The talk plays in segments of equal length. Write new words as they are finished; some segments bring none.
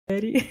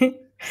Ready?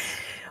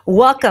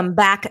 Welcome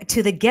back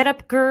to the Get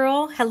Up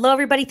Girl. Hello,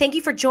 everybody. Thank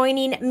you for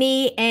joining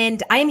me.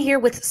 And I am here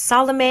with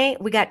Salome.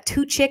 We got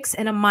two chicks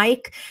and a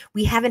mic.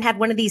 We haven't had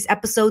one of these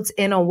episodes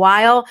in a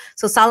while.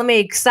 So, Salome,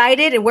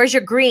 excited? And where's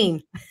your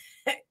green?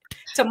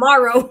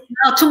 Tomorrow.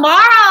 No,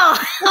 tomorrow.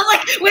 I'm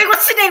like, wait,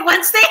 what's today?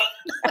 Wednesday?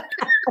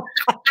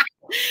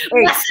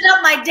 Messing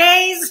up my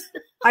days.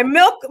 I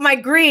milk my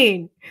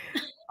green.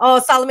 Oh,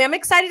 Salome, I'm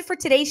excited for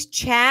today's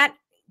chat.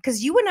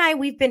 Because you and I,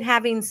 we've been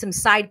having some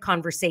side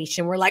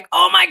conversation. We're like,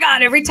 oh my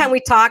God, every time we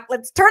talk,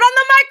 let's turn on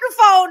the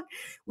microphone.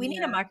 We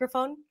need a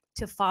microphone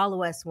to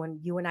follow us when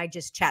you and I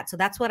just chat. So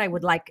that's what I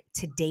would like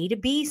today to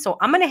be. So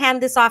I'm going to hand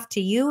this off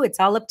to you. It's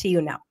all up to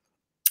you now.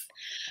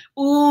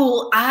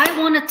 Ooh, I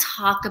want to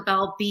talk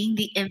about being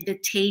the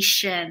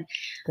invitation.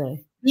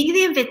 Okay. Being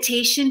the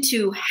invitation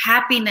to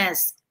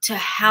happiness, to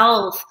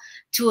health,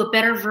 to a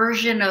better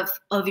version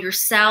of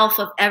yourself,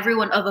 of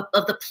everyone, of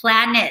the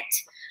planet.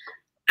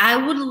 I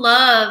would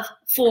love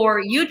for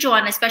you,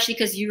 Joanna, especially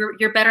because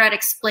you're better at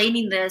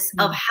explaining this,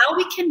 of how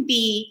we can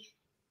be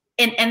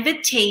an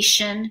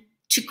invitation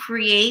to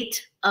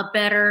create a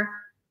better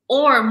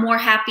or more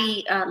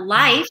happy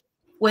life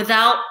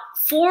without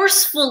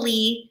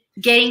forcefully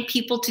getting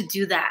people to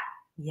do that.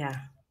 Yeah.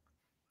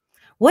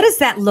 What does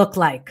that look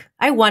like?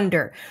 I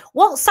wonder.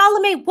 Well,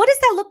 Salome, what does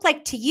that look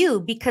like to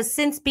you? Because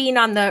since being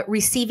on the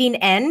receiving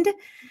end,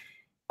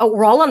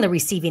 we're all on the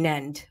receiving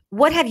end.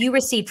 What have you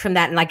received from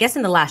that? And I guess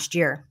in the last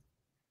year.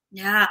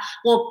 Yeah,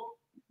 well,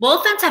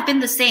 both ends have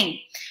been the same.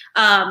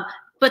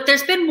 But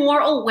there's been more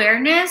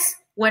awareness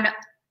when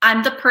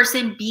I'm the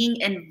person being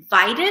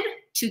invited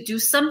to do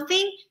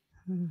something,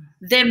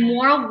 then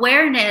more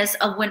awareness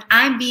of when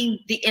I'm being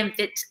the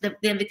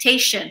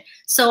invitation.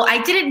 So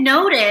I didn't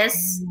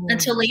notice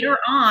until later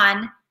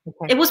on.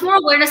 Okay. It was more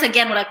awareness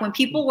again, like when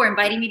people were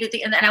inviting me to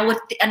things,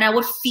 and I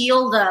would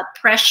feel the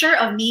pressure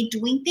of me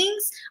doing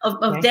things,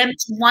 of them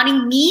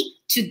wanting me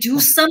to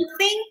do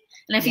something.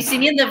 And if you see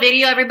me in the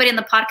video, everybody in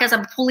the podcast,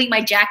 I'm pulling my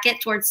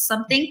jacket towards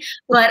something.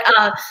 But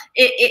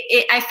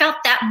I felt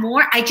that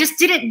more. I just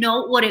didn't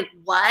know what it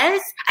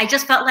was. I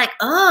just felt like,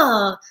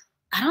 oh,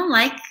 I don't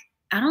like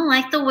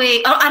the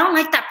way, I don't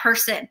like that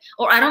person,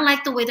 or I don't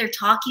like the way they're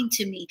talking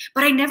to me.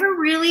 But I never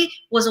really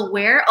was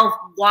aware of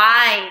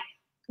why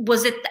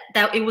was it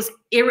that it was,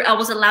 I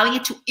was allowing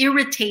it to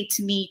irritate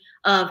me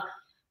of,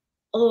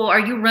 oh, are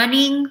you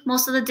running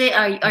most of the day?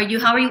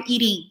 How are you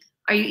eating?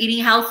 Are you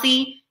eating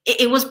healthy?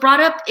 It was brought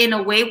up in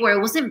a way where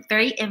it wasn't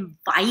very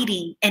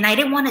inviting, and I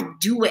didn't want to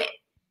do it.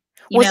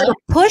 Was it a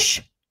push,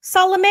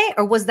 Salome,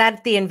 or was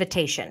that the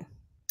invitation?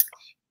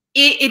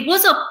 It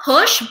was a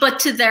push, but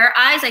to their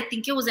eyes, I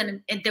think it was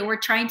they were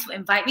trying to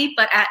invite me,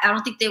 but I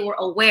don't think they were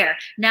aware.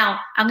 Now,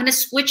 I'm going to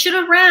switch it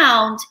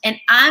around, and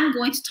I'm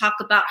going to talk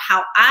about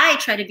how I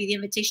try to be the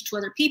invitation to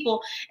other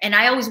people. And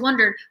I always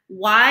wondered,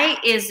 why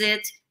is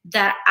it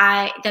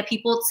that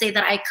people say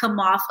that I come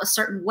off a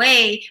certain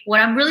way when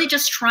I'm really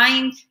just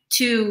trying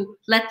to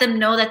let them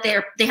know that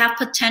they have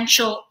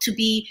potential to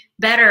be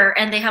better,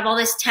 and they have all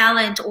this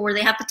talent, or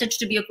they have potential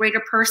to be a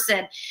greater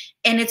person.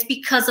 And it's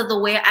because of the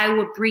way I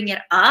would bring it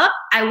up.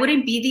 I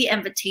wouldn't be the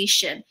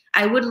invitation.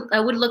 I would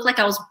look like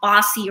I was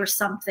bossy or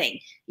something,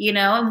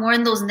 and more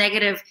in those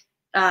negative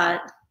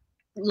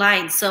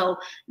lines. So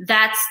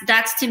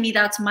that's to me,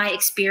 that's my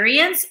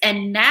experience.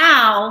 And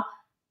now,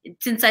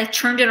 since I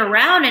turned it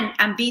around and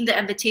I'm being the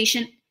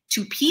invitation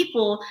to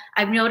people,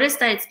 I've noticed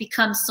that it's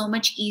become so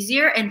much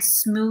easier and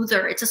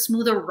smoother. It's a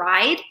smoother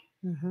ride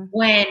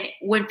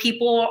when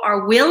people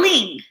are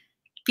willing.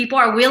 People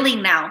are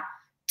willing now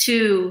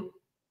to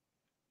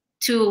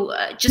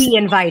just be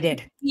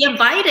invited,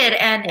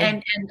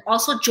 and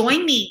also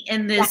join me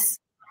in this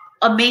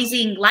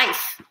amazing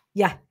life.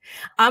 Yeah,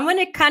 I'm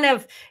going to kind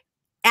of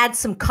add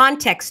some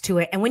context to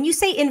it. And when you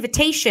say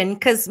invitation,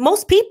 because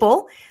most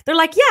people, they're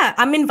like, yeah,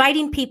 I'm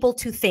inviting people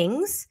to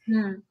things.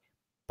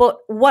 But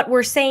what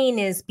we're saying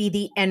is be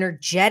the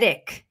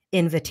energetic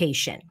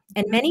invitation.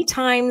 And many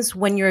times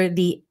when you're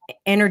the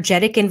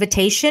energetic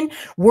invitation,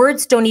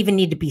 words don't even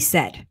need to be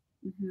said.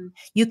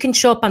 You can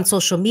show up on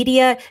social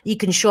media. You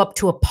can show up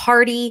to a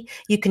party.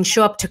 You can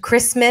show up to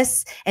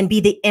Christmas and be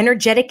the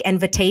energetic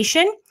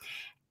invitation.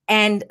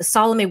 And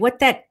Salome, what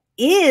that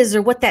is,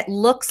 or what that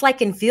looks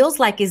like and feels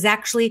like, is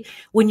actually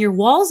when your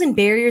walls and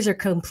barriers are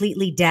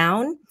completely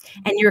down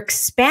and you're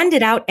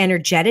expanded out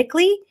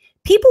energetically,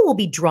 people will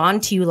be drawn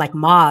to you like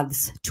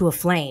moths to a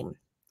flame.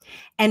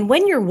 And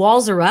when your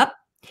walls are up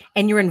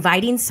and you're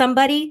inviting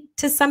somebody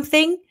to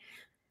something,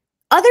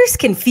 others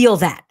can feel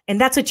that. And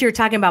that's what you were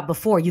talking about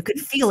before. You could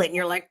feel it and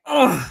you're like,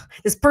 oh,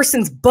 this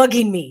person's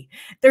bugging me.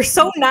 They're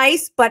so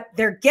nice, but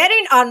they're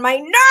getting on my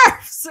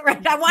nerves,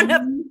 right?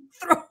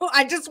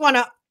 I just want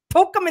to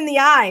poke them in the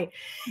eye.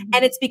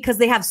 And it's because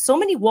they have so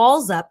many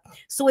walls up.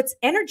 So it's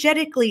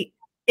energetically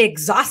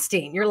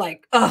exhausting. You're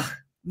like, oh,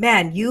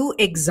 man, you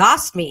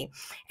exhaust me.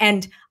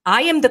 And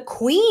I am the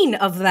queen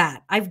of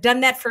that. I've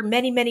done that for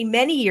many, many,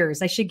 many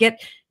years. I should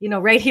get,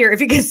 right here.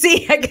 If you can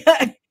see,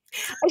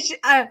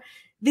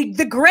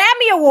 the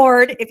Grammy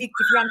Award, if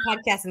you're on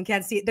podcast and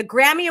can't see it, the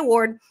Grammy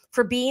Award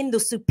for being the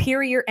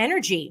superior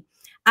energy.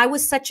 I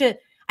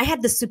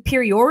had the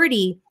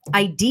superiority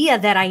idea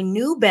that I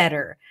knew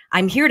better.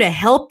 I'm here to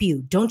help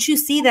you. Don't you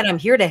see that I'm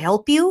here to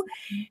help you?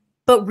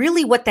 But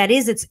really what that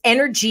is, it's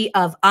energy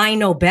of I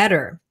know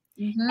better.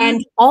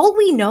 And all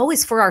we know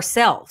is for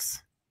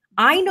ourselves.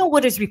 I know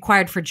what is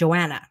required for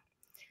Joanna.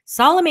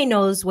 Salome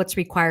knows what's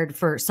required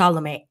for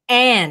Salome.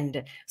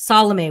 And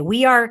Salome,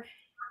 we are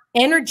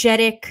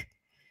energetic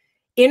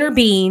inner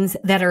beings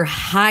that are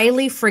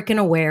highly freaking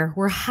aware.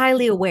 We're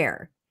highly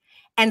aware.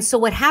 And so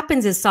what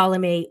happens is,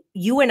 Salome,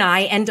 you and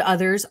I and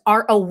others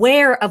are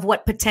aware of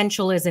what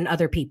potential is in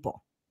other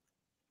people.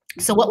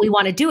 So what we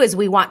want to do is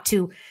we want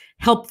to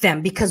help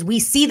them because we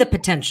see the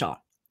potential.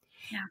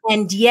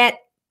 And yet,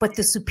 but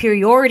the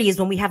superiority is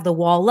when we have the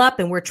wall up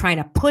and we're trying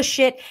to push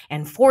it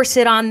and force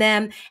it on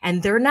them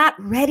and they're not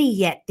ready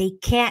yet. They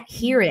can't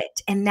hear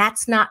it. And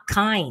that's not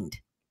kind.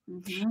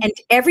 And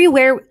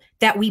everywhere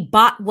that we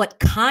bought what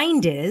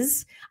kind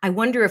is, I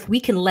wonder if we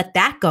can let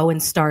that go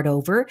and start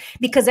over,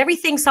 because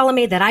everything,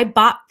 Salome, that I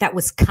bought that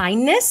was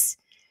kindness,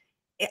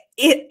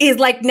 it is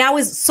like now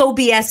is so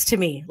BS to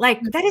me.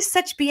 Like that is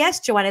such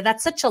BS, Joanna.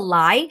 That's such a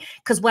lie,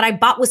 because what I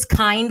bought was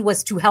kind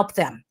was to help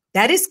them.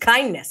 That is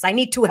kindness. I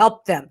need to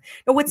help them.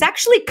 No, what's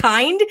actually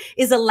kind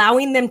is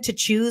allowing them to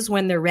choose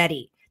when they're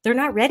ready. They're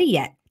not ready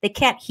yet. They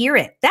can't hear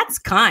it. That's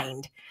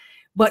kind.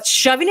 But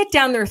shoving it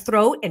down their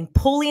throat and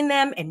pulling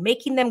them and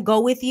making them go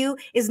with you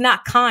is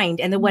not kind.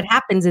 And then what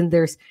happens, and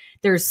there's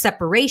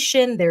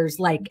separation, there's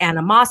like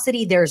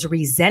animosity, there's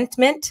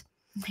resentment.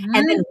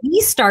 And then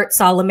we start,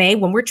 Salome,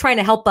 when we're trying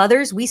to help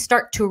others, we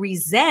start to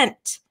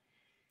resent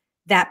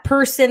that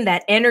person,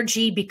 that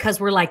energy,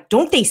 because we're like,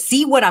 don't they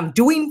see what I'm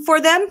doing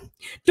for them?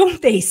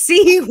 Don't they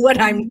see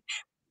what I'm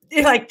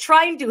like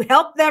trying to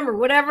help them or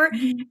whatever?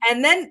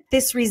 And then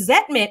this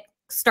resentment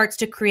starts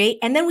to create,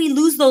 and then we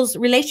lose those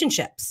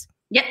relationships.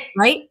 Yep.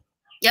 Right?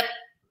 Yep.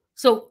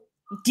 So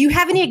do you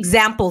have any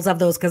examples of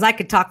those? Because I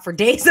could talk for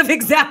days of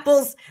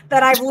examples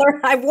that I've learned.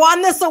 I've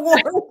won this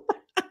award.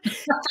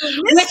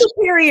 Miss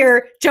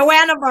Superior,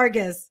 Joanna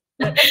Vargas.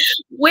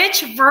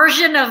 Which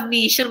version of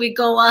me should we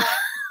go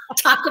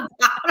talk about?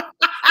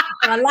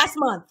 Last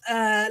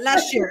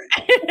year.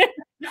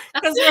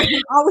 Because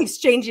we're always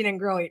changing and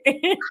growing.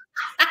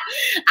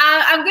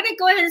 I'm going to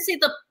go ahead and say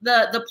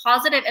the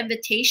positive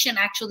invitation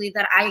actually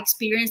that I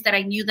experienced, that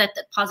I knew that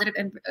the positive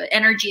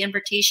energy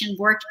invitation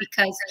worked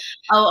because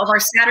of our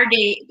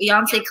Saturday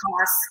Beyonce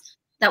class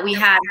that we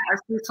had, our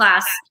free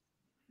class.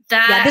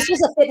 Yeah, this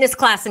was a fitness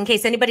class. In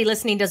case anybody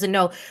listening doesn't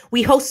know,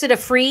 we hosted a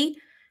free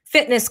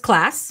fitness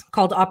class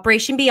called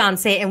Operation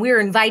Beyonce, and we were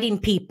inviting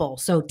people.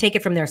 So take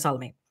it from there,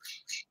 Salome.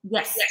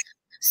 Yes.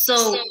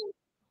 So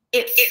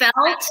it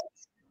felt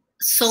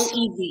so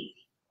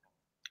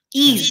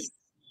easy.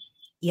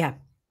 Yeah.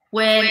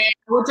 When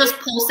we'll just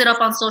post it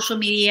up on social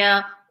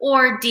media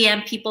or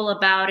DM people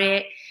about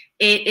it,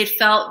 it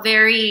felt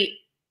very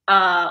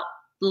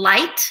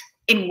light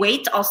in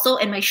weight, also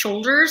in my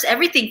shoulders,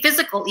 everything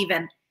physical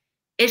even.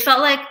 It felt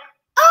like,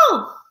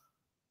 oh,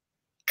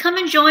 come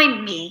and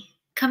join me.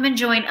 Come and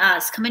join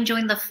us. Come and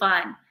join the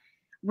fun.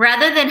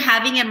 Rather than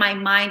having in my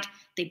mind,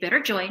 they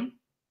better join.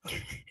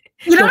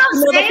 You know what I'm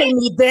saying? That they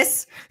need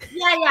this.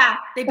 Yeah.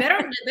 They better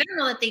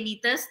know that they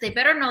need this. They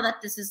better know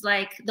that this is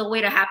like the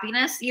way to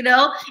happiness. You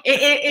know,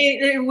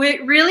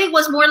 it really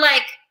was more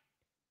like,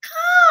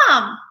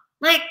 come,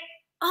 like,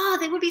 oh,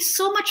 they would be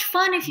so much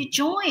fun if you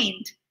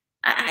joined.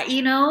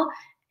 You know,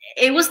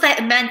 it was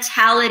that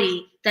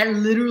mentality that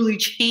literally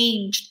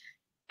changed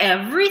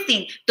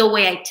everything. The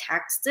way I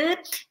texted,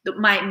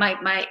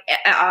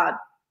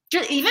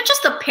 even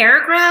just the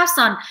paragraphs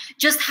on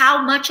just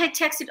how much I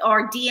texted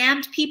or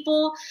DM'd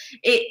people,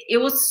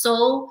 it was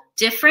so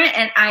different.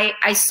 And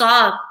I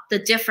saw the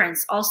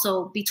difference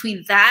also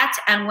between that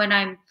and when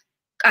I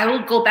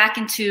will go back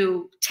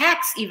into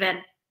text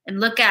even and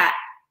look at,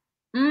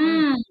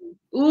 ooh.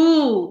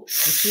 I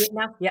see it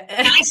now. Yeah.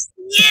 I see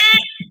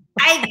it.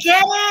 I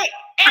get it.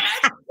 And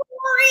I'm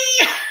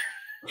sorry.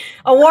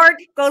 Award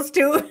goes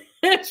to.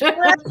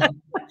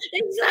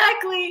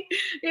 Exactly.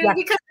 Yeah.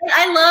 Because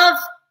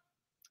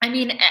I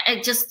mean,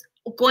 just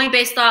going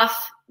based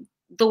off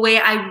the way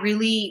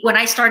when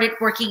I started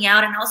working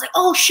out and I was like,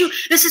 oh shoot,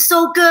 this is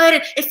so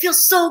good. It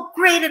feels so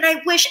great. And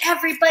I wish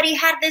everybody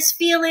had this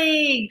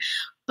feeling.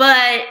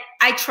 But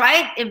I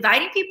tried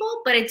inviting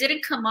people, but it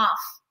didn't come off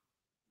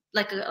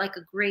like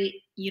a great,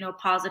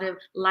 positive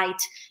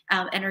light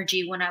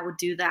energy when I would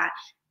do that.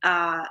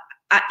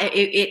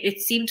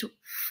 It seemed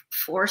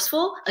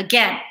forceful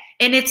again.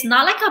 And it's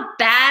not like a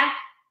bad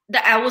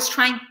that I was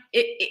trying.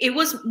 It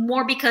was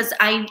more because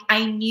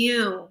I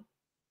knew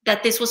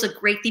that this was a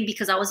great thing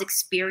because I was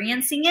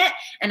experiencing it.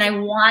 And I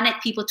wanted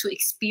people to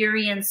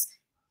experience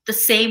the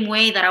same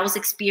way that I was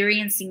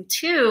experiencing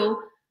too.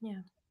 Yeah.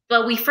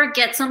 But we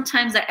forget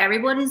sometimes that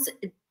everyone is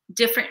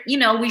different.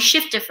 We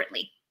shift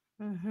differently.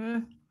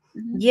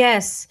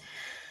 Yes.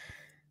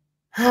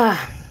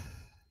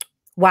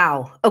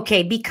 Wow.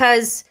 Okay.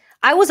 Because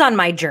I was on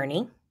my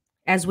journey,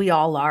 as we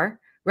all are,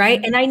 right?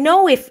 And I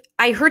know if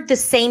I heard the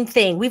same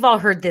thing, we've all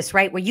heard this,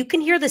 right? Where you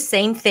can hear the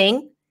same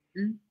thing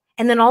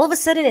and then all of a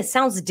sudden it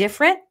sounds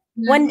different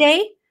one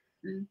day.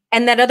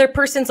 And that other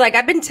person's like,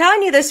 I've been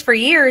telling you this for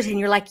years. And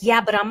you're like,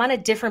 yeah, but I'm on a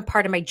different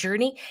part of my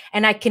journey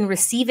and I can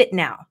receive it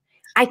now.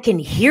 I can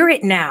hear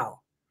it now.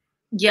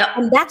 Yeah.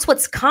 And that's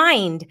what's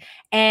kind.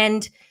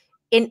 And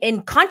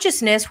in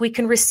consciousness, we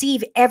can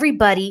receive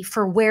everybody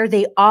for where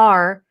they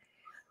are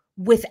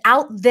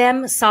without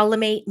them,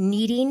 Salome,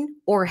 needing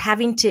or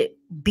having to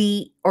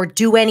be or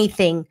do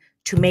anything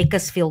to make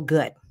us feel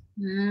good.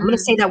 I'm going to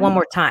say that one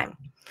more time.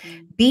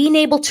 Being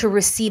able to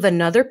receive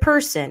another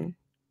person,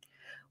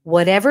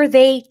 whatever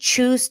they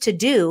choose to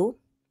do,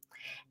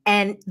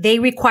 and they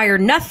require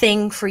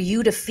nothing for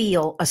you to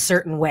feel a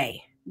certain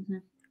way.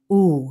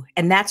 Ooh,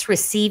 and that's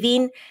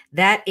receiving.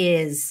 That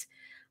is,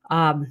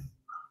 well,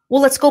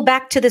 let's go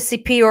back to the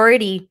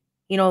superiority,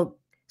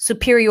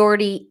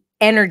 superiority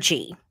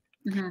energy.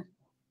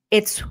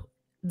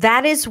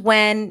 That is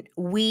when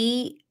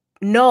we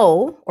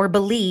know or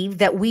believe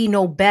that we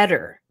know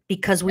better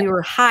because we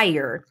were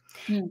higher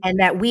and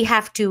that we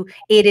have to,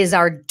 it is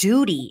our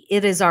duty,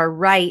 it is our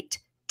right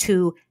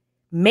to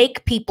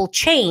make people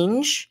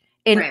change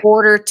in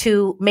order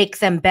to make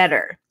them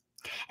better.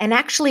 And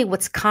actually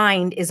what's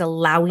kind is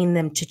allowing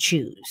them to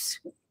choose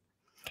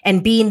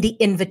and being the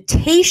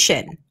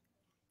invitation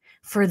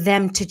for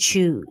them to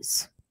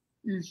choose,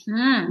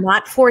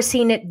 not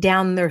forcing it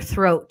down their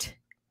throat.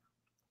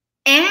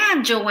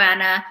 And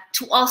Joanna,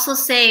 to also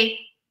say,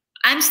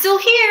 I'm still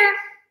here.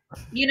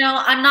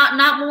 I'm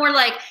not more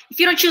like, if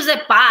you don't choose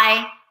it,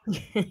 bye.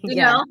 You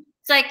know,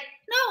 it's like,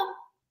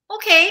 no,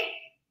 okay.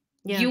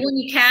 You, when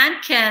you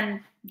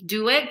can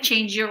do it,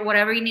 change your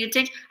whatever you need to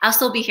change. I'll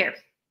still be here.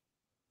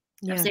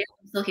 I'm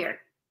still here.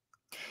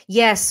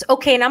 Yes.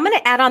 Okay. And I'm going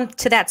to add on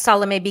to that,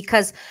 Salome,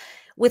 because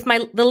with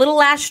the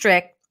little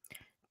asterisk,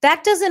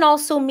 that doesn't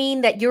also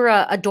mean that you're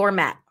a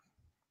doormat.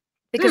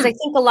 Because I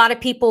think a lot of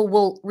people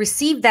will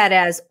receive that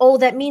as, oh,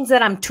 that means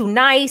that I'm too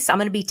nice. I'm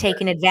going to be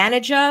taken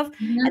advantage of.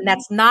 And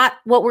that's not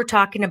what we're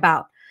talking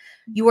about.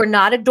 You are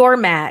not a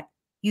doormat.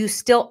 You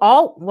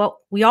still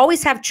we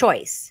always have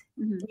choice.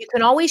 You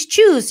can always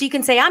choose. So you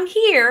can say, I'm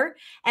here.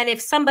 And if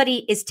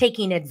somebody is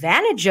taking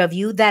advantage of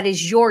you, that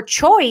is your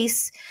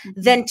choice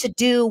then to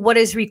do what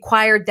is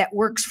required that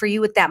works for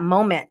you at that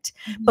moment.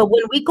 But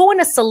when we go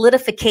into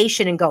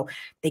solidification and go,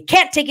 they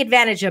can't take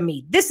advantage of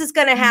me, this is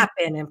going to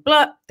happen and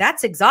blah,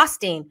 that's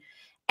exhausting.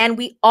 And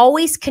we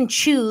always can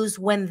choose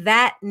when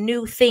that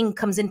new thing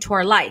comes into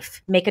our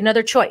life. Make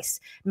another choice.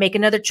 Make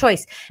another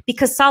choice.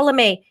 Because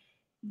Salome,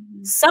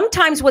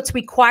 sometimes what's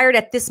required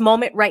at this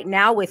moment right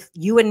now with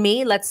you and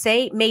me, let's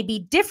say, may be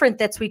different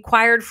that's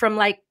required from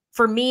like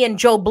for me and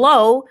Joe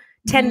Blow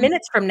 10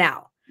 minutes from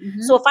now.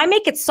 So if I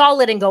make it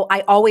solid and go,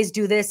 I always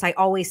do this, I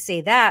always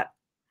say that,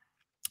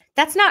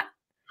 that's not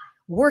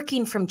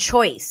working from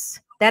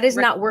choice. That is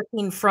not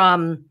working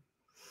from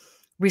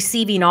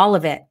receiving all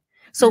of it.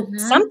 So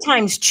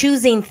sometimes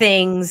choosing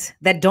things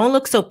that don't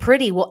look so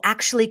pretty will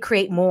actually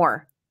create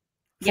more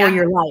for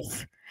your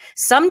life.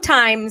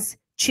 Sometimes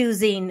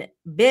choosing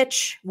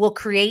bitch will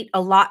create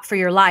a lot for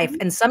your life.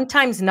 And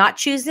sometimes not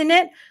choosing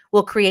it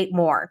will create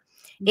more.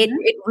 It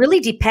really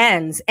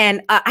depends.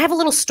 And I have a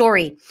little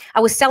story. I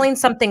was selling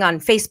something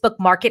on Facebook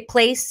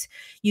Marketplace.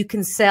 You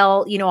can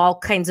sell, all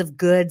kinds of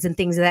goods and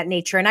things of that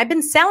nature. And I've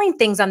been selling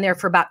things on there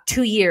for about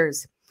 2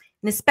 years.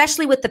 And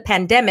especially with the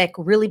pandemic,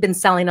 really been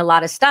selling a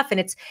lot of stuff.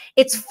 And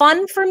it's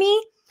fun for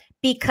me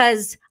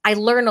because I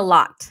learn a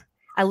lot.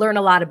 I learn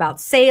a lot about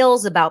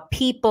sales, about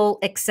people,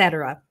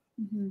 etc.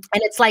 And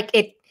it's like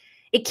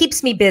it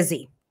keeps me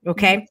busy.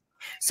 Okay.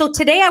 So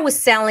today I was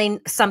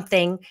selling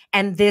something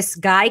and this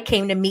guy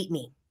came to meet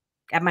me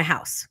at my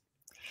house.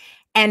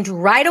 And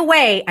right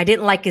away, I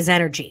didn't like his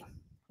energy.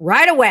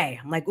 Right away.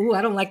 I'm like, ooh,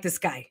 I don't like this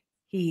guy.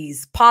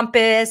 He's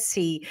pompous.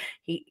 He,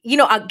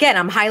 again,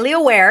 I'm highly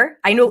aware.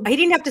 I know he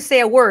didn't have to say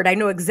a word. I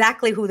know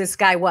exactly who this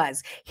guy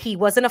was. He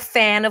wasn't a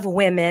fan of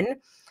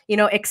women,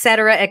 et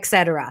cetera, et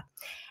cetera.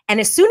 And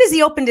as soon as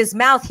he opened his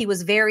mouth, he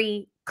was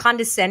very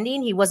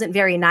condescending. He wasn't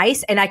very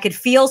nice. And I could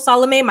feel,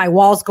 Salome, my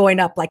walls going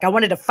up. Like I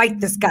wanted to fight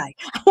this guy.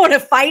 I want to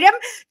fight him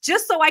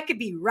just so I could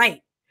be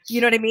right.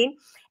 You know what I mean?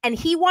 And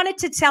he wanted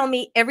to tell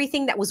me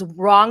everything that was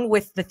wrong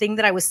with the thing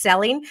that I was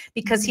selling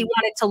because he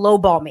wanted to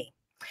lowball me.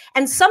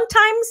 And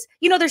sometimes,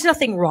 there's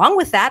nothing wrong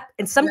with that.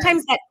 And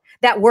sometimes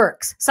that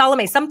works.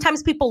 Salome,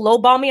 sometimes people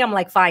lowball me. I'm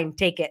like, fine,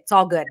 take it. It's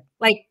all good.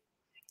 Like,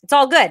 it's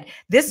all good.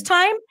 This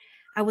time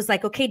I was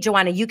like, okay,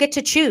 Joanna, you get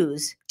to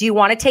choose. Do you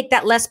want to take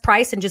that less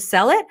price and just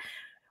sell it?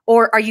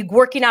 Or are you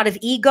working out of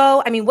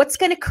ego? I mean, what's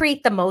going to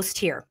create the most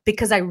here?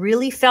 Because I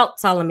really felt,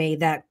 Salome,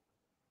 that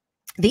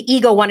the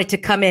ego wanted to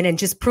come in and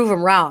just prove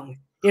him wrong.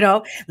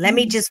 Let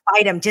me just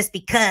fight him just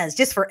because,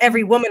 just for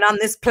every woman on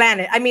this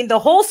planet. I mean, the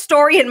whole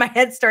story in my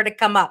head started to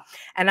come up.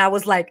 And I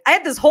was like, I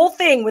had this whole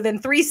thing within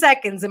 3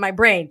 seconds in my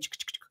brain,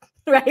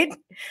 right?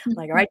 I'm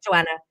like, all right,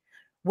 Joanna,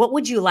 what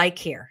would you like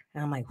here?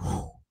 And I'm like,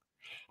 whew.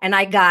 And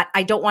I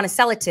don't want to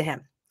sell it to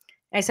him.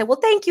 I said, well,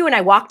 thank you. And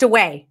I walked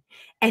away.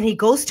 And he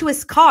goes to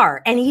his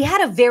car, and he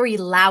had a very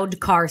loud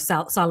car,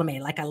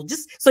 Salome. Like,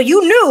 so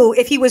you knew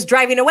if he was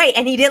driving away,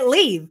 and he didn't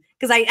leave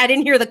because I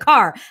didn't hear the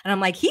car. And I'm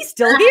like, he's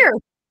still here.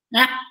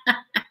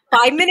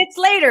 5 minutes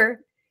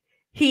later,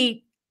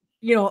 he,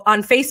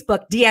 on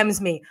Facebook DMs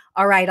me.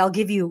 All right, I'll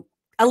give you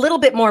a little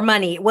bit more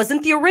money. It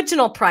wasn't the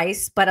original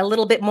price, but a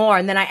little bit more.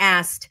 And then I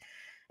asked,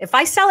 if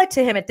I sell it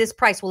to him at this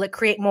price, will it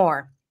create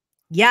more?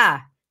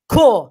 Yeah,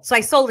 cool. So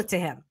I sold it to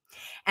him.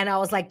 And I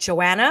was like,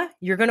 Joanna,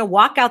 you're going to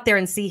walk out there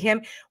and see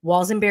him.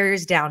 Walls and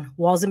barriers down,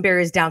 walls and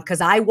barriers down. Because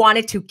I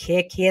wanted to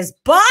kick his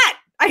butt.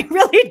 I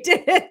really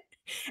did.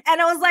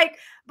 And I was like,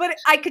 but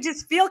I could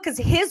just feel, because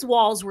his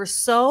walls were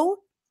so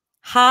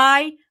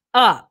high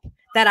up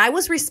that I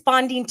was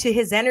responding to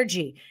his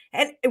energy.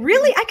 And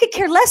really, I could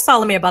care less,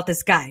 Salome, about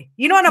this guy.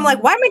 And I'm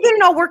like, why am I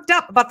getting all worked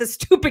up about this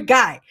stupid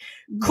guy?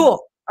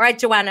 Cool. All right,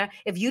 Joanna,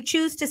 if you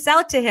choose to sell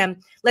it to him,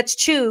 let's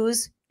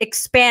choose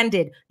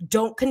expanded.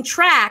 Don't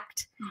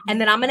contract.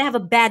 And then I'm going to have a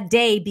bad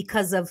day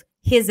because of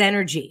his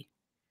energy.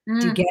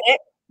 Do you get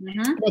it?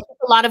 I think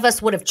a lot of us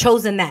would have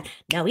chosen that.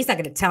 No, he's not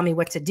going to tell me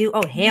what to do.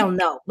 Oh, hell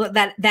no. Look,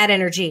 that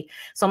energy.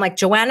 So I'm like,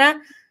 Joanna,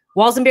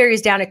 walls and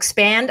barriers down,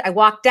 expand. I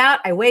walked out.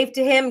 I waved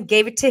to him,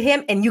 gave it to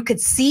him. And you could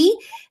see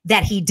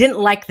that he didn't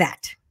like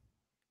that.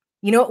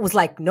 It was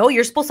like, no,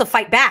 you're supposed to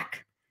fight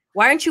back.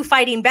 Why aren't you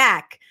fighting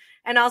back?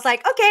 And I was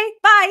like, okay,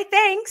 bye,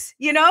 thanks,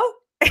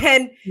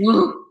 And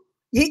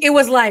it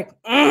was like,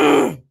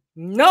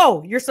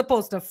 no, you're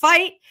supposed to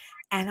fight.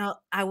 And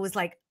I was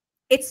like,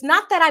 it's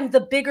not that I'm the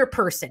bigger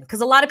person,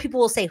 because a lot of people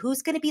will say,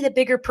 who's going to be the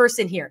bigger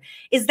person here?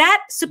 Is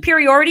that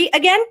superiority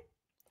again?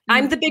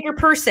 I'm the bigger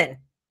person.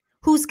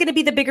 Who's going to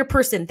be the bigger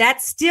person?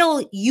 That's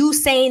still you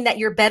saying that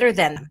you're better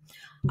than them.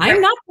 Right. I'm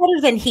not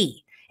better than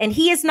he, and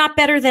he is not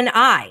better than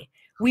I.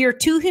 We are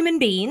two human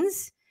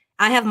beings.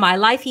 I have my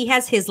life. He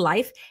has his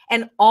life.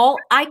 And all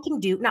I can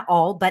do, not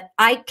all, but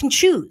I can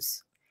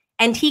choose.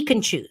 And he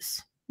can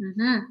choose.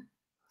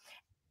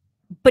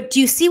 But do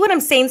you see what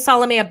I'm saying,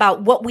 Salome,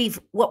 about what we've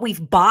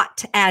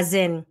bought, as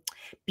in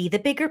be the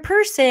bigger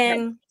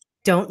person,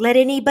 don't let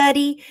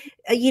anybody,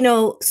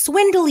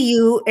 swindle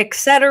you,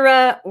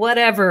 etc.,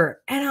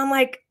 whatever. And I'm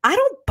like, I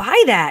don't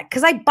buy that,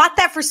 because I bought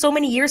that for so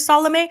many years,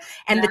 Salome.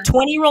 And the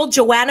 20-year-old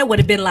Joanna would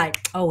have been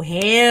like, oh,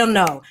 hell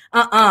no.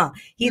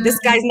 This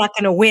guy's not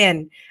going to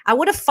win. I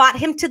would have fought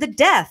him to the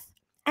death.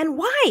 And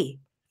why?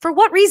 For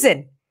what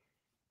reason?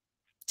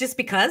 Just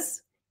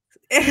because?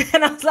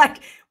 And I was like,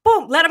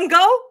 boom, let him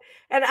go.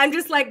 And I'm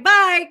just like,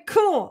 bye,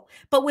 cool.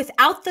 But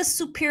without the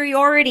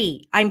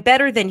superiority, I'm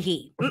better than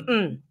he.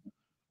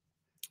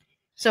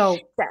 So,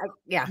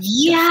 yeah.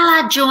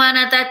 Yeah,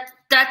 Joanna,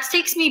 that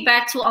takes me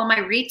back to all my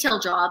retail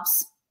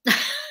jobs.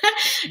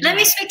 Let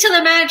me speak to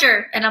the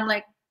manager. And I'm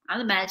like, I'm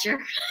the manager,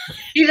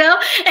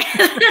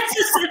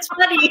 it's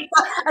funny.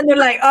 And they're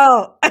like,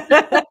 oh.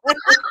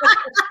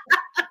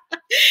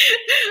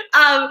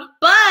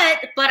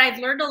 But I've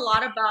learned a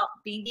lot about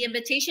being the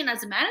invitation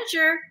as a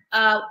manager,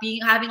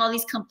 having all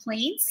these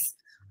complaints,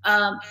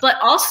 but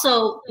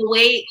also the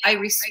way I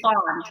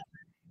respond.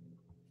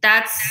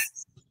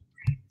 That's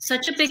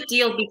such a big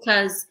deal,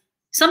 because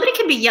somebody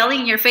can be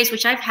yelling in your face,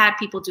 which I've had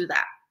people do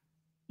that,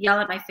 yell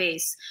at my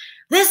face,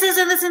 this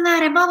and this and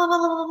that, and blah, blah, blah,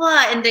 blah, blah,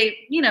 blah. And they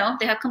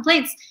have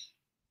complaints.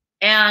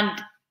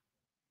 And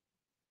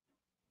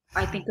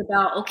I think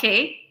about,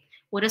 okay,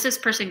 what is this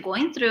person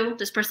going through?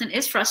 This person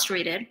is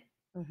frustrated.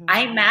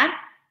 I'm mad.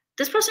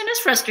 This person is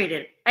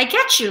frustrated. I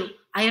get you.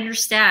 I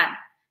understand,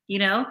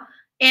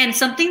 And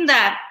something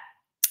that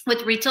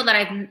with retail that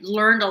I've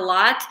learned a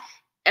lot,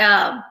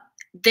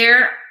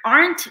 there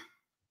aren't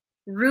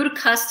rude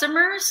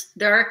customers.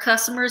 There are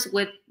customers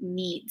with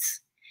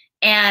needs.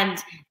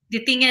 And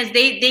the thing is,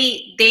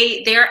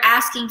 they're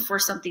asking for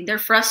something. They're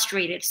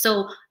frustrated.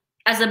 So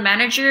as a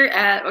manager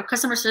or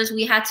customer service,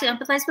 we had to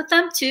empathize with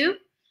them too.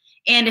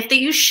 And if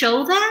you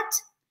show that,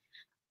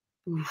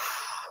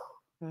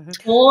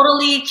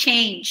 totally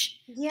change.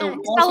 Yeah,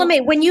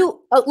 Salome, when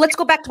let's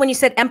go back to when you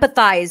said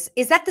empathize.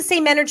 Is that the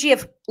same energy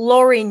of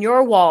lowering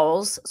your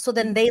walls so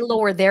then they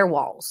lower their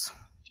walls?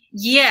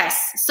 Yes.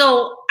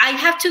 So I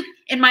have to,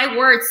 in my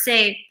words,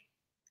 say,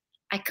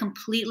 I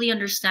completely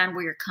understand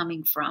where you're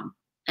coming from,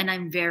 and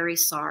I'm very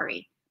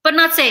sorry. But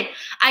not say,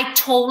 I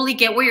totally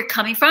get where you're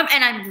coming from,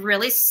 and I'm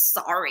really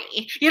sorry.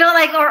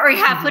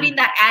 Putting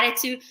that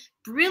attitude,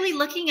 really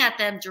looking at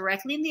them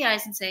directly in the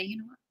eyes and say,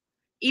 what?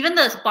 Even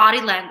the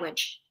body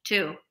language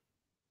too.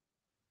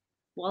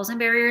 Walls and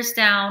barriers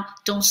down.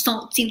 Don't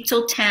seem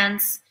so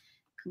tense.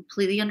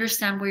 Completely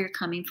understand where you're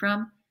coming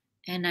from,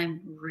 and I'm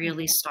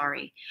really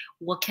sorry.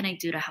 What can I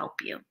do to help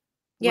you?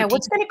 Yeah,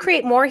 what's going to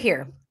create more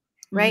here,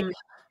 right?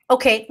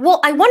 Okay. Well,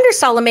 I wonder,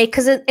 Salome,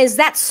 because is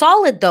that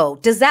solid though?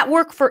 Does that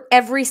work for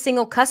every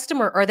single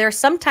customer? Or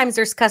sometimes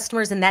there's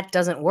customers and that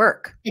doesn't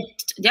work?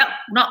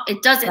 No,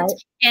 it doesn't. Right.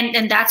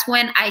 And that's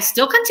when I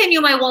still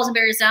continue my walls and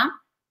barriers down.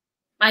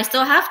 I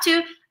still have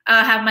to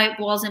have my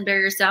walls and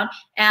barriers down.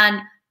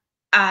 And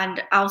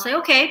I'll say,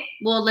 okay,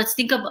 well, let's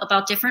think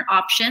about different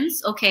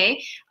options.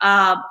 Okay.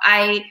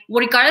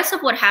 Regardless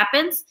of what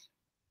happens,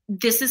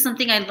 this is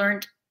something I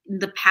learned in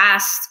the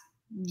past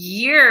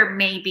year,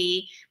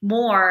 maybe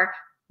more,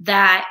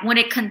 that when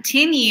it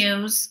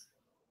continues,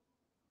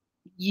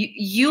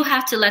 you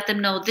have to let them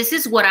know, this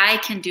is what I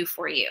can do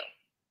for you.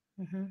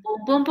 Mm-hmm. Boom,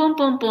 boom, boom,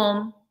 boom,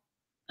 boom.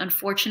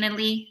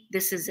 Unfortunately,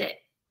 this is it.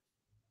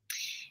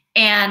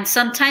 And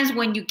sometimes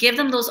when you give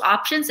them those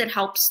options, it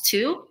helps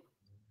too.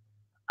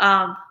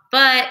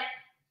 But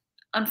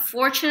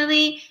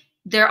unfortunately,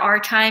 there are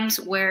times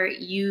where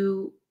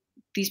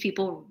these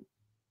people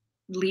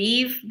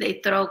leave,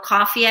 they throw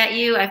coffee at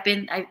you.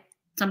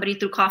 Somebody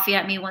threw coffee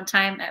at me one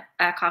time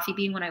at Coffee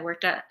Bean when I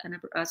worked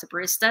as a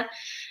barista.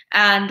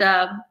 And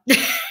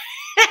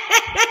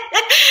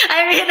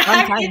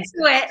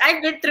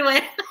I've been through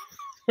it.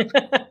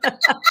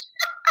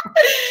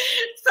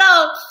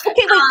 So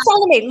okay, wait,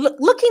 Salome,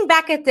 looking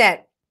back at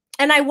that,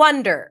 and I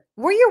wonder,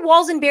 were your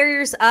walls and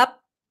barriers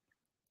up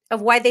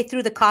of why they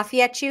threw the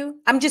coffee at you?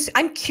 I'm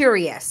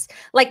curious.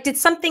 Like, did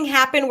something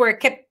happen where it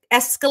kept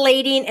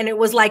escalating and it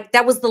was like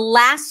that was the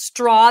last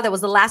straw, that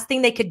was the last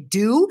thing they could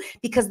do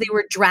because they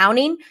were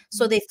drowning,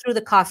 so they threw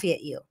the coffee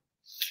at you?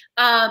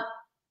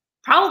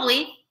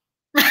 Probably.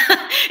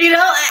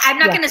 I'm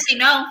not going to say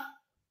no.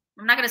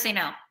 I'm not going to say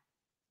no.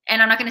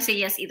 And I'm not going to say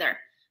yes either,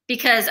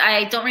 because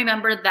I don't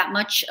remember that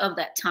much of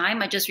that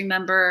time. I just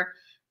remember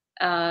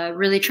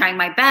really trying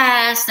my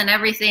best and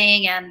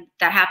everything and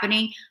that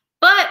happening.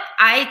 But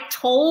I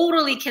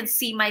totally can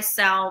see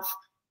myself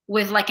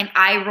with like an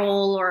eye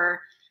roll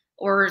or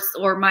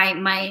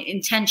my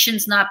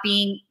intentions not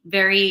being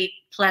very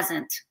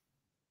pleasant,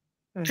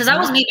 because that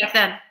was me back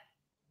then.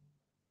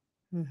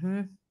 Mm-hmm.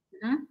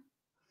 Mm-hmm.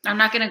 I'm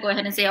not going to go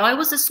ahead and say, oh, I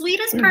was the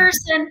sweetest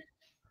person.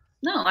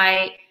 No,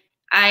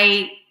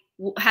 I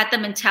had the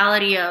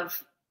mentality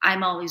of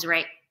I'm always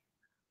right.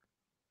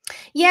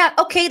 Yeah.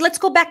 Okay. Let's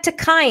go back to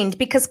kind,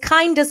 because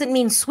kind doesn't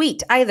mean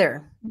sweet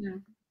either. Mm-hmm.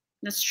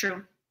 That's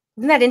true.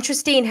 Isn't that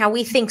interesting how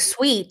we think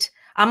sweet?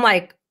 I'm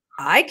like,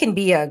 I can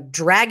be a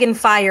dragon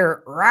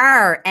fire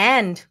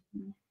and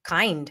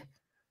kind.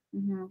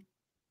 Mm-hmm.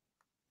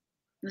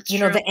 That's true.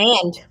 Know, the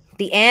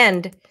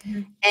and,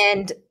 mm-hmm.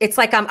 And it's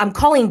like, I'm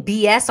calling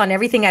BS on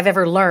everything I've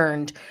ever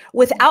learned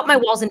without my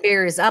walls and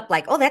barriers up.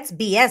 Like, oh, that's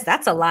BS.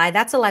 That's a lie.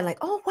 That's a lie. Like,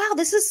 oh, wow,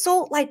 this is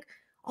so like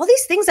all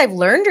these things I've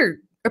learned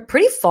are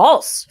pretty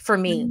false for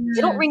me. Mm-hmm.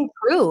 They don't ring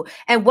true.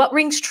 And what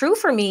rings true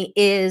for me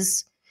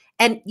is,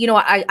 and,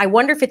 I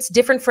wonder if it's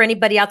different for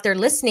anybody out there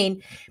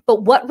listening,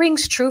 but what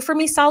rings true for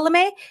me,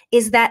 Salome,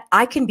 is that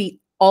I can be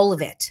all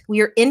of it.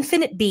 We are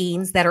infinite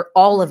beings that are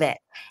all of it.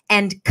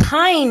 And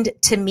kind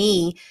to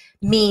me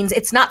means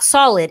it's not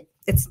solid.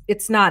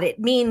 It's not. It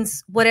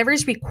means whatever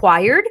is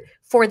required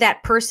for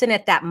that person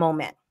at that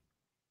moment.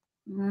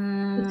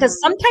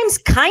 Because sometimes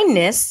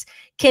kindness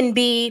can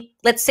be,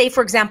 let's say,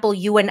 for example,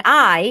 you and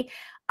I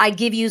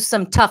give you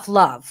some tough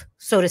love,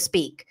 so to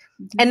speak.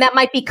 And that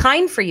might be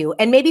kind for you.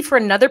 And maybe for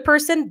another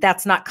person,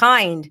 that's not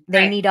kind.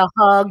 They need a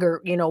hug or,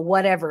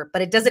 whatever,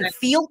 but it doesn't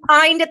feel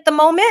kind at the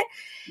moment.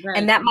 Right.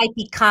 And that might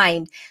be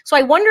kind. So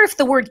I wonder if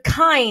the word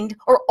kind,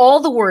 or all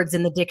the words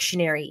in the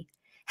dictionary,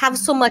 have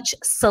so much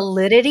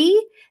solidity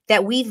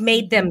that we've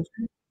made them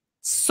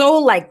so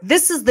like,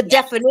 this is the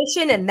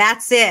definition and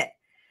that's it.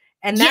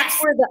 And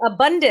that's where the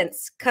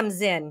abundance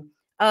comes in.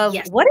 Of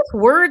what if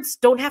words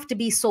don't have to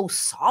be so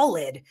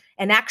solid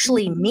and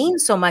actually mean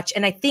so much?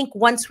 And I think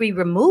once we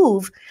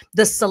remove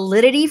the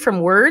solidity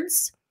from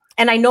words,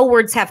 and I know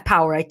words have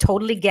power, I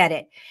totally get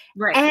it.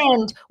 Right.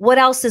 And what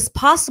else is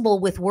possible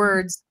with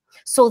words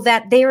so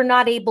that they are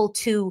not able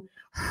to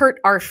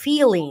hurt our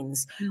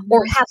feelings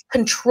or have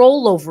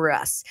control over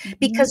us?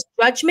 Because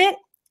judgment,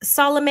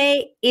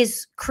 Salome,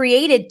 is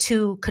created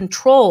to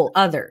control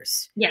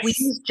others. Yes. We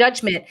use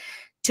judgment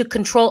to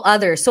control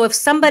others. So if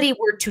somebody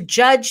were to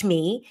judge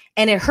me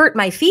and it hurt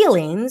my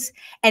feelings,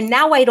 and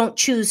now I don't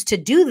choose to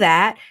do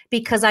that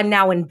because I'm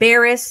now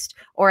embarrassed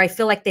or I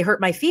feel like they hurt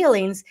my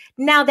feelings,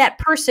 now that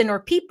person or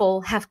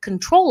people have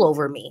control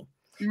over me.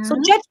 So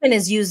judgment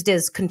is used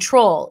as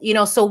control,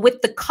 so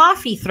with the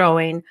coffee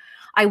throwing,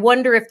 I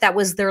wonder if that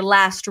was their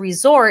last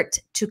resort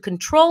to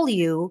control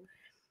you.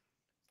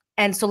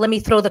 And so let me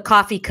throw the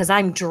coffee because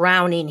I'm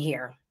drowning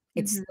here.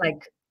 It's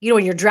like,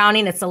 when you're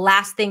drowning, it's the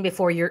last thing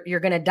before you're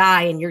going to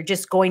die and you're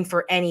just going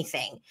for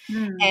anything.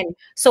 And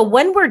so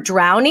when we're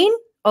drowning,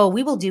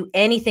 we will do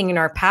anything in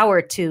our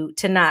power to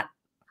not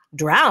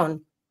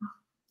drown,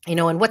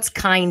 and what's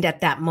kind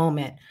at that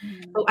moment.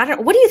 So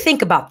what do you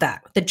think about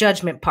that? The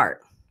judgment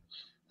part?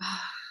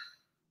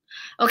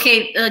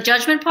 Okay. The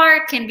judgment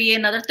part can be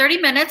another 30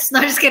 minutes.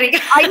 No, just kidding.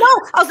 I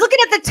know. I was looking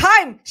at the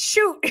time.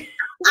 Shoot. We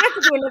have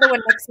to do another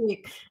one next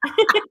week.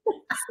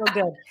 So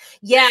good.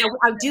 Yeah.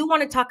 I do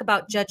want to talk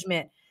about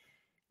judgment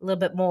a little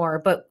bit more,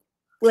 but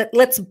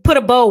let's put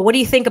a bow. What do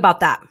you think about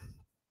that?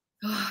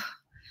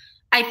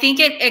 I think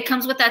it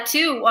comes with that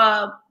too,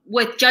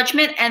 with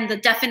judgment and the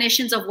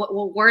definitions of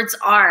what words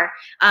are.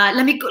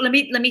 Let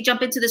me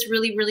jump into this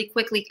really, really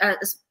quickly.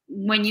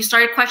 when you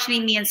started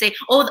questioning me and say,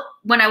 oh,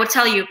 when I would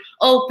tell you,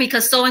 oh,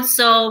 because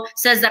so-and-so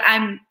says that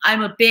I'm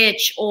a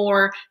bitch,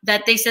 or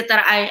that they said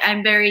that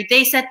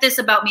they said this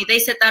about me, they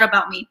said that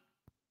about me.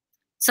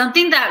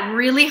 Something that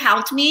really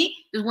helped me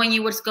is when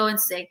you would go and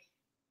say,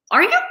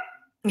 are you?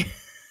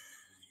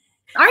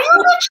 Are you a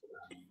bitch?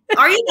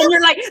 Are you? And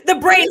you're like, the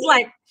brain's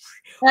like.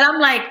 And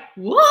I'm like,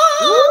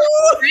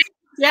 whoa.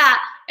 Yeah.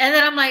 And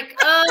then I'm like,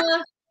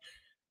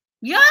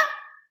 yeah.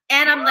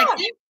 And I'm like,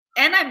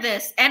 and I'm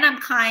this, and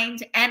I'm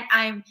kind, and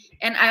I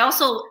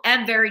also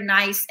am very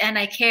nice, and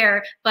I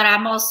care, but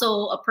I'm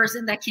also a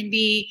person that can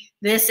be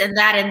this and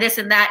that and this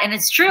and that. And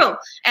it's true.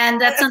 And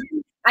that's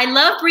something I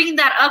love bringing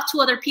that up to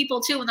other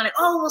people too. And they're like,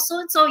 oh, well,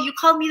 so-and-so, you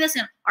called me this.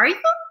 And are you?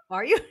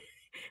 Are you?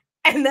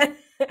 And then,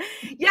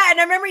 yeah. And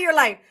I remember you're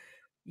like,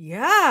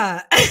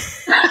 yeah.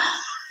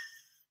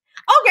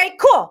 Okay,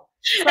 cool.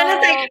 So, and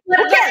it's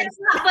like,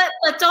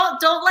 but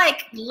don't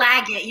like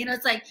lag it. You know,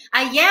 it's like,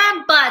 I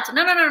am, but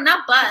no,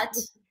 not but.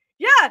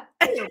 Yeah.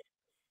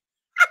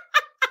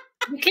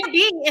 You can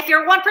be, if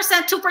you're 1%,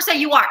 2%,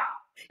 you are.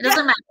 It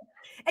doesn't matter.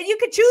 And you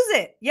could choose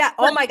it. Yeah.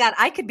 Oh my God.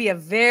 I could be a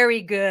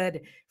very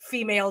good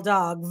female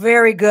dog.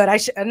 Very good.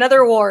 Another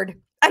award.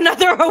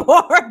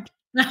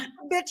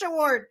 Bitch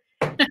award.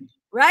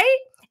 Right?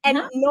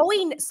 And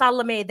knowing,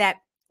 Salome, that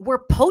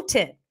we're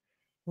potent.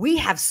 We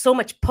have so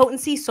much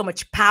potency, so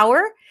much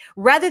power,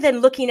 rather than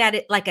looking at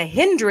it like a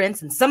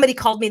hindrance. And somebody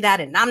called me that,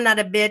 and I'm not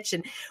a bitch.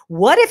 And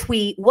what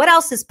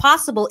else is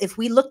possible if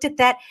we looked at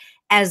that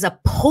as a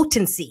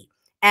potency,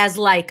 as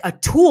like a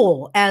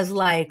tool, as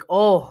like,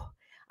 oh,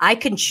 I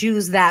can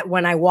choose that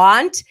when I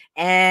want,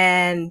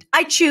 and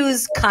I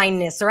choose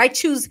kindness, or I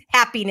choose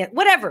happiness,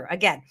 whatever.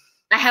 Again,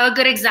 I have a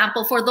good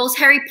example for those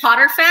Harry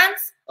Potter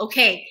fans.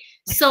 Okay,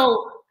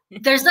 so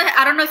there's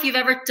I don't know if you've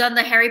ever done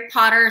the Harry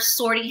Potter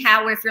sorting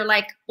hat, where if you're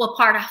like, what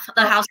part of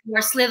the house you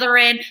are,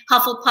 Slytherin,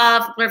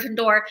 Hufflepuff,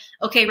 Gryffindor,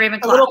 okay,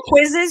 Ravenclaw. The little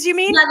quizzes, you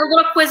mean? Yeah, the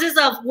little quizzes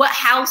of what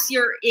house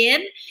you're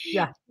in.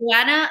 Yeah.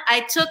 Joanna,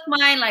 I took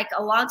mine like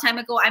a long time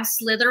ago. I'm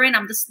Slytherin,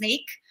 I'm the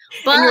snake.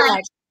 But and you're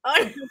like,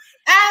 I'm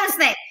a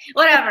snake,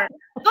 whatever.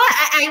 But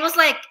I was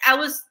like, I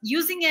was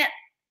using it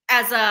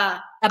as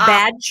a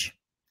badge.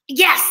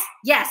 Yes.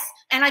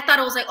 And I thought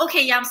it was like,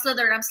 okay, yeah, I'm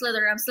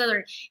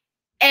Slytherin.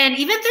 And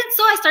even then,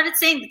 so I started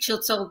saying,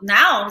 so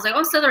now I was like, oh,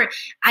 I'm Slytherin.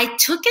 I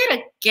took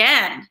it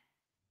again,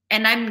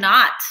 and I'm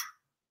not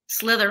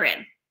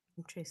Slytherin.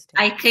 Interesting.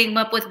 I came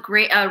up with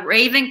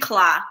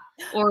Ravenclaw.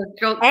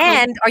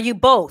 And are you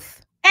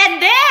both? And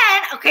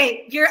then,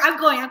 okay, I'm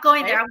going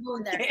there.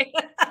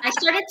 I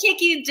started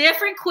taking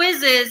different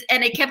quizzes,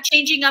 and it kept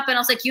changing up. And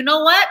I was like, you know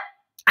what?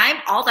 I'm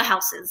all the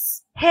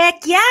houses.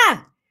 Heck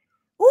yeah.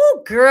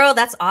 Ooh, girl,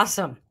 that's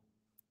awesome.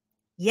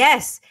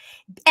 Yes.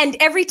 And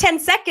every 10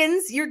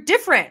 seconds, you're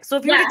different. So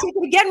if you were to take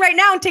it again right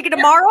now and take it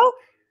tomorrow,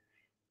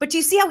 but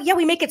you see how,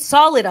 we make it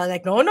solid. I'm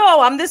like,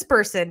 no, I'm this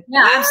person.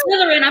 Yeah, I'm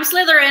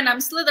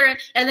Slytherin.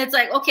 And it's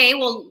like, okay,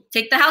 well,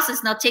 take the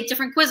houses. Now take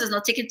different quizzes.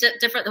 Now take it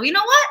different. You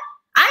know what?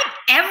 I'm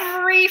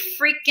every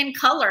freaking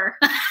color.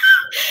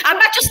 I'm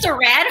not just a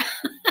red.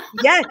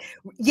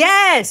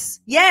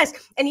 Yes.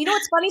 And you know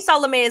what's funny,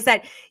 Salome, is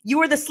that you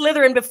were the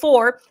Slytherin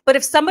before, but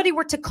if somebody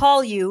were to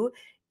call you,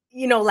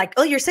 you know, like,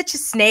 oh, you're such a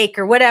snake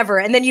or whatever,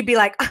 and then you'd be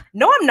like,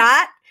 no, I'm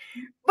not.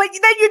 But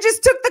then you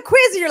just took the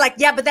quiz and you're like,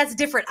 yeah, but that's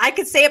different. I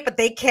could say it, but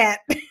they can't.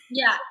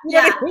 Yeah.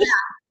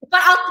 But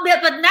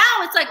now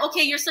it's like,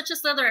 okay, you're such a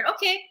Slytherin.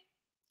 Okay,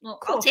 well,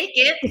 cool. I'll take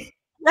it.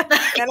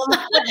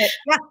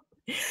 Yeah.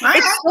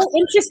 It's so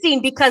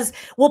interesting because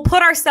we'll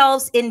put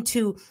ourselves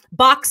into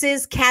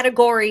boxes,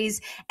 categories,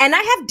 and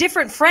I have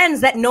different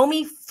friends that know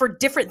me for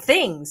different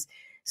things.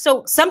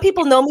 So some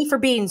people know me for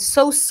being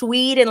so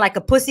sweet and like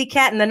a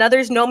pussycat, and then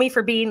others know me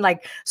for being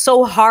like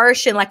so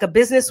harsh and like a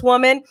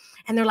businesswoman.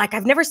 And they're like,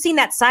 I've never seen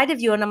that side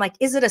of you. And I'm like,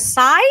 is it a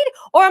side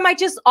or am I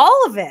just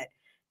all of it?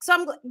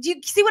 So do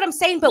you see what I'm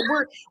saying? But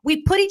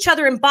we put each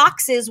other in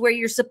boxes where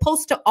you're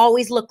supposed to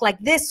always look like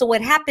this. So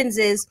what happens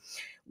is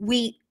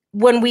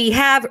when we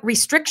have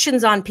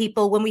restrictions on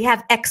people, when we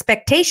have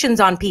expectations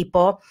on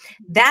people,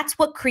 that's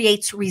what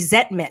creates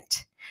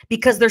resentment,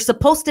 because they're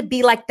supposed to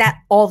be like that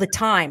all the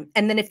time.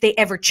 And then if they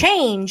ever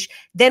change,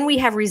 then we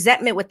have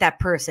resentment with that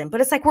person.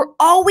 But it's like, we're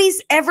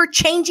always ever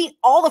changing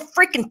all the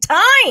freaking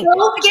time.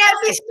 Don't get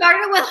me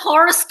started with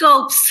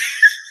horoscopes.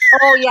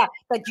 Oh yeah,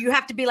 but you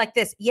have to be like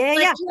this. Yeah.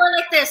 You're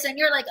like this, and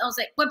you're like, I was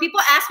like, when people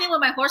ask me what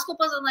my horoscope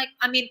was, I'm like,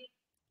 I mean,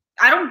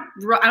 I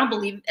don't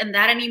believe in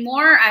that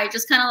anymore. I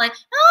just kind of like,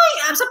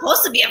 oh, I'm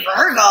supposed to be a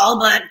Virgo,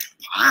 but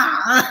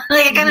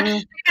like I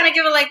kind of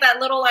give it like that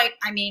little like.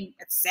 I mean,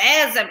 it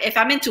says if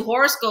I'm into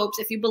horoscopes,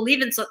 if you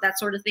believe in that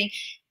sort of thing,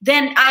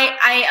 then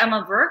I am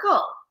a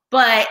Virgo.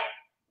 But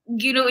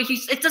you know,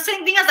 it's the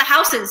same thing as the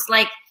houses.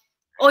 Like,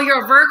 oh,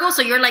 you're a Virgo,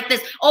 so you're like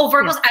this. Oh,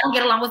 Virgos, I don't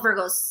get along with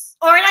Virgos.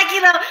 Or like, you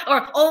know,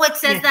 or oh, it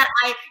says that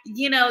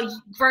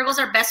Virgos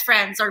are best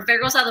friends, or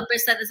Virgos are the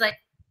best friends. It's like,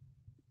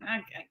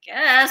 I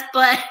guess,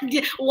 but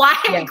why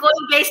are you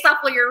going based off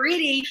what you're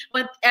reading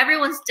when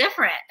everyone's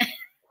different?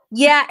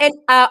 Yeah, and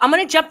I'm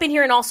going to jump in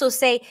here and also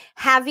say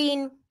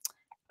having,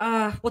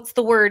 what's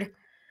the word?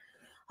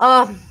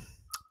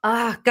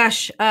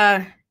 Gosh.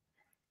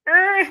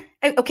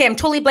 Okay, I'm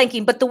totally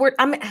blanking, but the word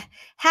I'm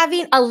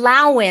having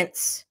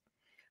allowance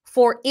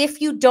for if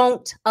you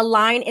don't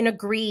align and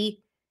agree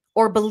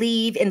or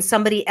believe in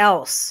somebody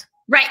else.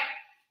 Right.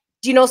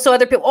 Do you know? So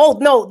other people, oh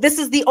no, this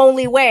is the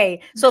only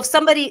way. So if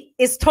somebody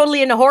is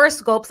totally into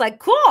horoscopes, like,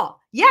 cool.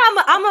 Yeah,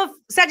 I'm a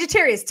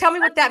Sagittarius. Tell me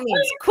what that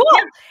means. Cool.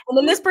 Yeah. And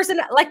then this person,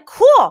 like,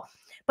 cool.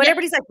 But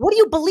everybody's like, what do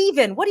you believe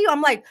in? What do you?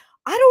 I'm like,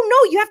 I don't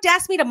know. You have to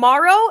ask me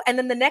tomorrow. And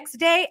then the next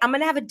day, I'm going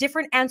to have a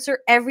different answer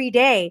every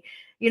day.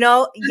 You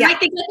know? Yeah. I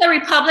think it's a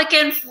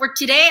Republican for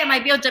today. I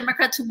might be a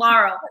Democrat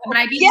tomorrow. I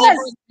might be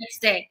liberal the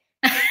next day.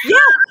 Yeah.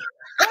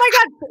 Oh my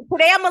God.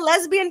 Today I'm a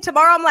lesbian.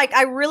 Tomorrow I'm like,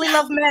 I really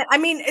love men. I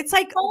mean, it's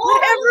like,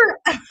 whatever.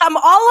 I'm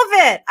all of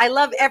it. I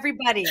love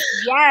everybody.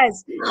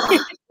 Yes.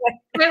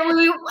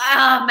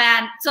 Oh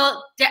man.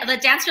 So the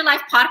Dance Your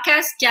Life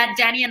podcast,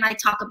 Danny and I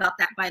talk about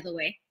that, by the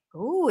way.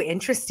 Oh,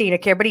 interesting.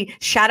 Okay, everybody,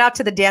 shout out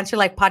to the Dance Your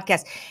Life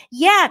podcast.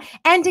 Yeah.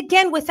 And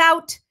again,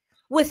 without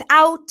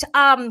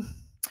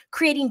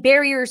creating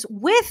barriers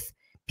with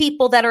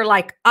people that are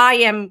like, I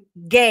am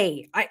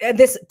gay.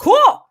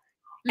 Cool.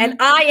 And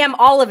I am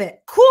all of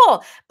it.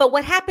 Cool. But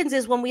what happens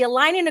is when we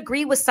align and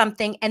agree with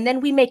something and then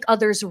we make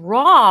others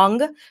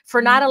wrong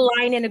for not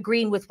aligning and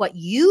agreeing with what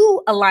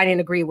you align and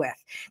agree with.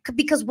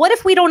 Because what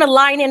if we don't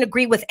align and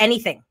agree with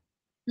anything?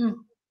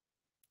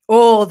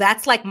 Oh,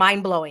 that's like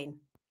mind blowing.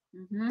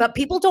 But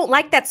people don't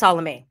like that,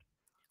 Salome.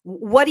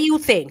 What do you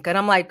think? And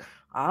I'm like,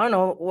 I don't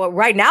know. Well,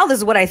 right now, this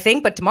is what I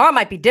think, but tomorrow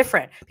might be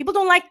different. People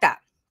don't like that.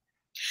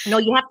 No,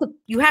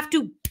 you have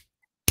to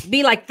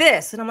be like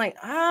this. And I'm like,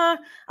 I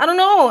don't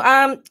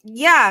know.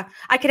 Yeah,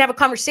 I could have a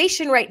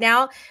conversation right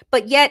now,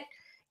 but yet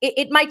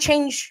it might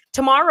change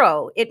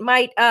tomorrow. It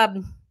might,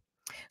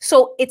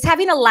 so it's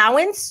having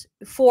allowance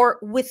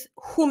with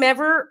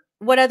whomever,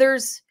 what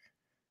others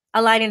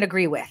align and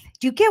agree with.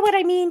 Do you get what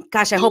I mean?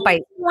 Gosh, I hope I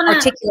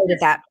articulated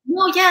that.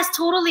 No, yes,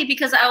 totally.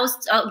 Because I was,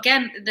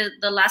 again,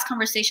 the last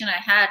conversation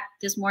I had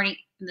this morning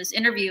in this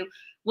interview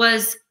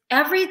was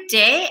every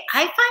day I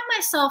find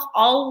myself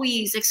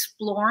always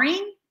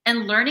exploring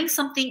and learning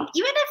something,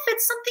 even if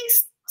it's something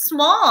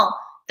small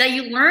that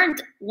you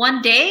learned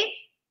one day,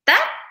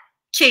 that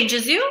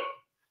changes you.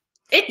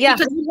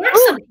 Because you learned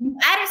something, you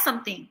added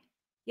something.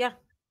 Yeah.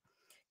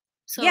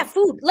 So, yeah,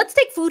 food. Let's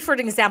take food for an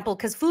example,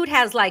 because food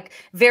has like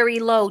very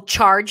low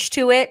charge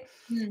to it.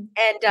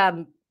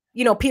 And,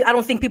 you know, I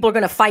don't think people are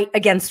going to fight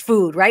against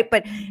food, right?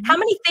 But how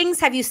many things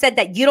have you said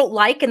that you don't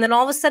like, and then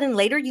all of a sudden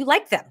later you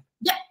like them?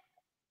 Yeah.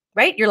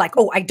 Right? You're like,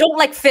 oh, I don't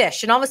like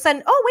fish. And all of a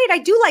sudden, oh, wait,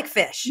 I do like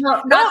fish.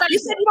 No, you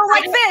said you don't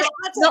like fish.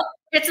 No,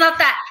 it's not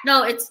that.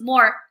 No, it's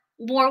more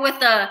with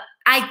the,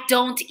 I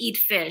don't eat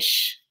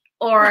fish,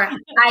 or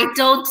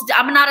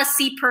I'm not a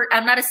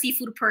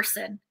seafood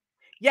person.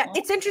 Yeah,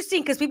 it's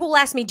interesting because people will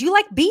ask me, do you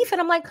like beef?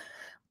 And I'm like,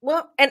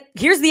 well, and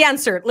here's the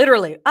answer,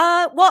 literally.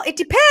 Well, it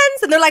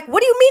depends. And they're like,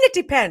 what do you mean it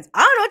depends?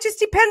 I don't know. It just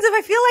depends if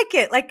I feel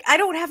like it. Like, I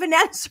don't have an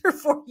answer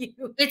for you.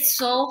 It's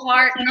so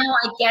hard. No,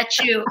 I get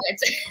you.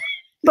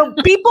 But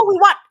people, we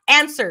want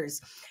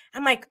answers.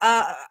 I'm like,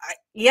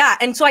 yeah.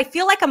 And so I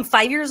feel like I'm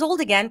 5 years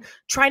old again,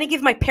 trying to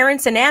give my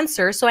parents an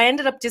answer. So I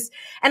ended up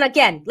and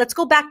again, let's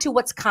go back to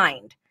what's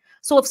kind.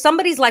 So if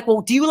somebody's like,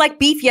 well, do you like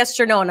beef? Yes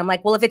or no? And I'm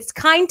like, well, if it's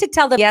kind to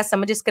tell them yes,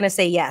 I'm just going to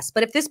say yes.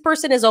 But if this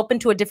person is open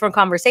to a different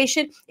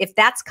conversation, if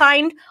that's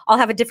kind, I'll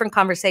have a different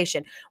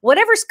conversation.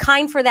 Whatever's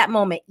kind for that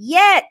moment.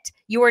 Yet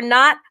you are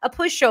not a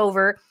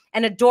pushover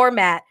and a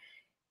doormat.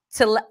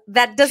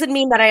 That doesn't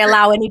mean that I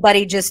allow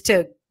anybody just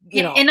to,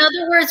 you know. In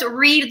other words,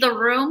 read the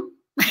room.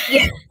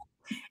 Yeah.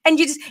 And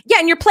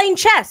and you're playing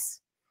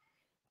chess.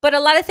 But a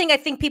lot of things, I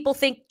think people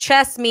think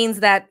chess means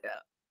that,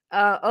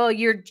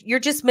 you're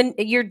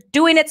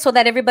doing it so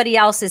that everybody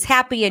else is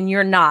happy and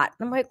you're not.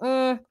 I'm like,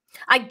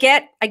 I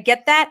get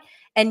that.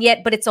 And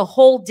yet, but it's a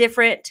whole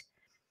different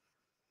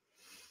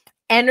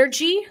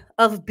energy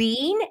of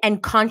being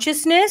and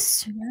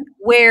consciousness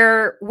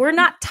where we're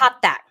not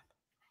taught that.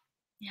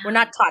 Yeah. We're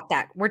not taught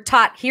that. We're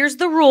taught, here's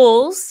the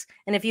rules.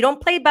 And if you don't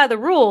play by the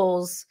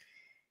rules,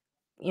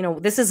 you know,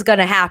 this is going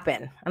to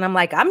happen. And I'm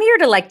like, I'm here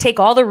to like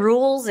take all the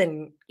rules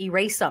and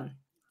erase them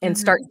and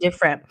start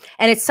different.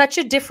 And it's such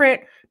a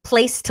different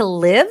place to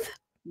live.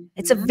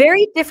 It's a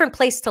very different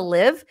place to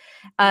live.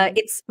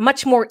 It's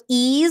much more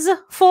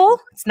easeful.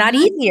 It's not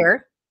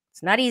easier.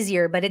 It's not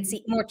easier, but it's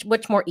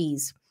much more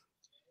ease.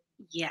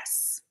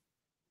 Yes.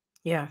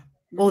 Yeah.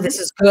 Oh, this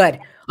is good.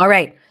 All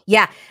right.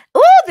 Yeah.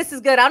 Oh, this is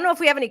good. I don't know if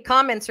we have any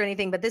comments or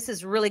anything, but this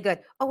is really good.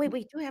 Oh, wait,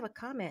 we do have a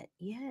comment.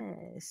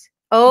 Yes.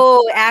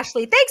 Oh,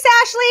 Ashley. Thanks,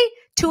 Ashley.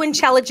 2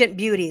 intelligent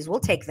beauties. We'll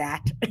take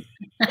that.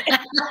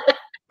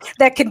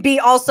 That could be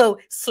also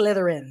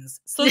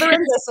Slytherins.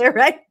 Slytherins,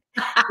 right?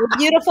 We're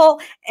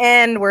beautiful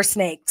and we're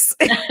snakes.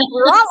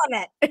 We're all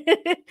in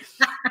it.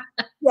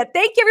 Yeah,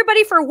 thank you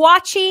everybody for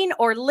watching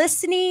or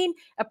listening.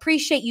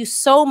 Appreciate you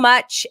so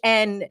much.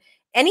 And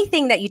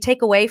anything that you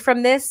take away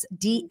from this,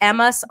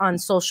 DM us on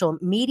social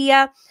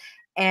media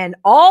and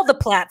all the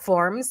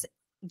platforms,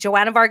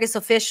 Joanna Vargas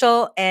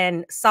Official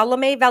and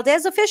Salome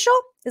Valdez Official.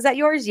 Is that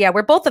yours? Yeah,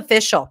 we're both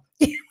official.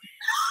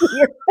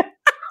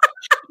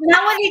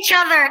 Not with each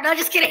other. No,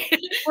 just kidding.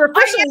 We're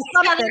official yes,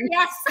 with something.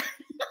 yes.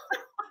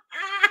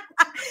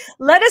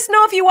 Let us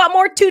know if you want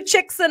more 2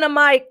 chicks and a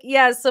mic.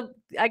 Yeah, so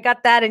I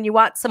got that, and you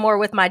want some more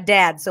with my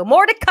dad. So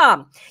more to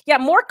come. Yeah,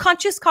 more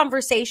conscious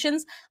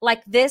conversations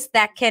like this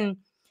that can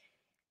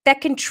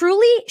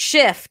truly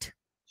shift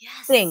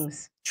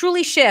things,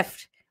 truly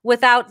shift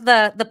without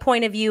the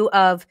point of view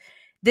of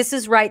this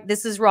is right,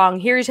 this is wrong.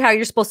 Here's how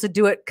you're supposed to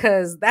do it,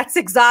 because that's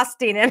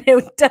exhausting and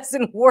it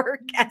doesn't work.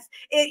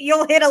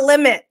 You'll hit a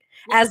limit.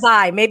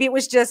 Maybe it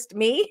was just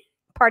me,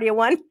 party of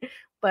one,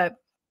 but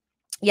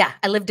yeah,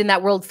 I lived in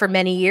that world for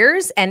many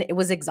years and it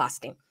was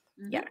exhausting.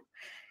 Yeah.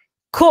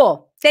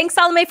 Cool. Thanks,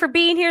 Salome, for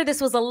being here.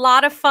 This was a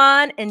lot of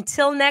fun.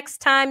 Until next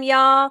time,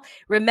 y'all,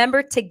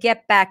 remember to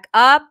get back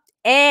up.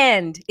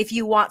 And if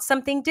you want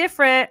something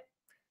different,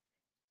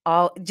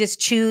 just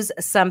choose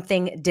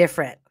something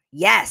different.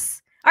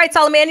 Yes. All right,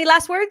 Salome, any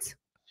last words?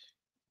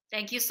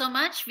 Thank you so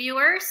much,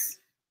 viewers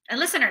and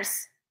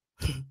listeners.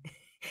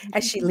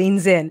 As she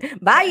leans in.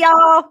 Bye,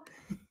 y'all.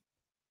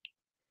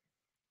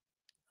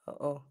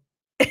 Uh-oh.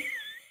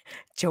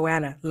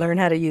 Joanna, learn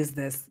how to use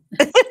this.